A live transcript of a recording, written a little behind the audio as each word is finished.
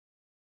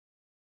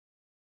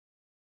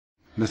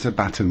Mr.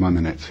 Batten, 1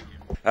 minute.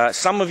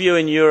 Some of you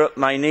in Europe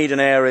may need an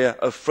area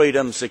of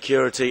freedom,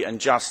 security and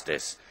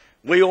justice.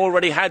 We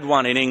already had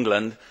one in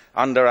England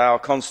under our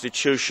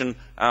constitution,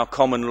 our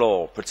common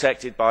law,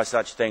 protected by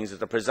such things as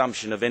the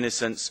presumption of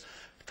innocence,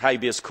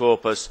 habeas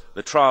corpus,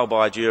 the trial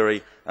by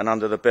jury and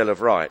under the Bill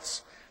of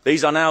Rights.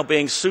 These are now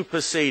being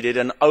superseded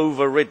and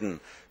overridden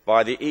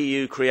by the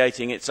EU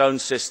creating its own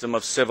system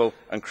of civil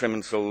and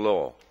criminal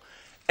law.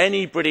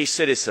 Any British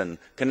citizen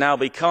can now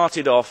be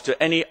carted off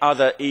to any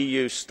other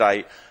EU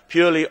state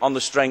purely on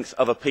the strength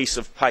of a piece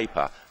of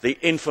paper, the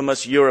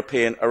infamous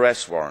European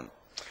arrest warrant.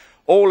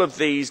 All of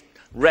these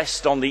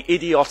rest on the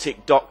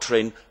idiotic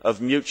doctrine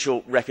of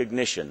mutual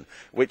recognition,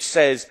 which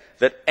says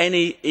that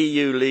any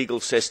EU legal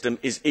system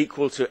is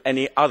equal to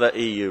any other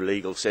EU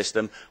legal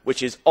system,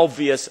 which is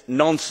obvious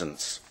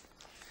nonsense.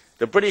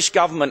 The British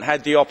government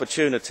had the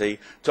opportunity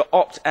to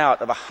opt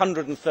out of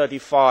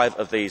 135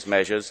 of these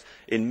measures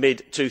in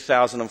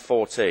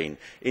mid-2014.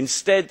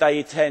 Instead, they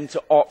intend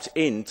to opt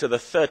in to the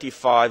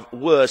 35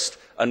 worst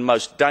and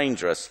most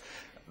dangerous.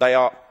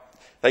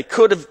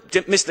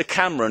 Mr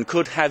Cameron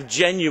could have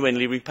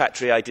genuinely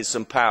repatriated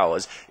some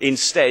powers.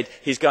 Instead,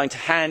 he is going to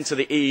hand to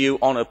the EU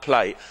on a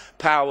plate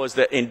powers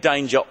that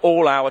endanger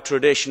all our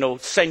traditional,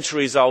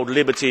 centuries-old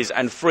liberties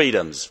and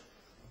freedoms.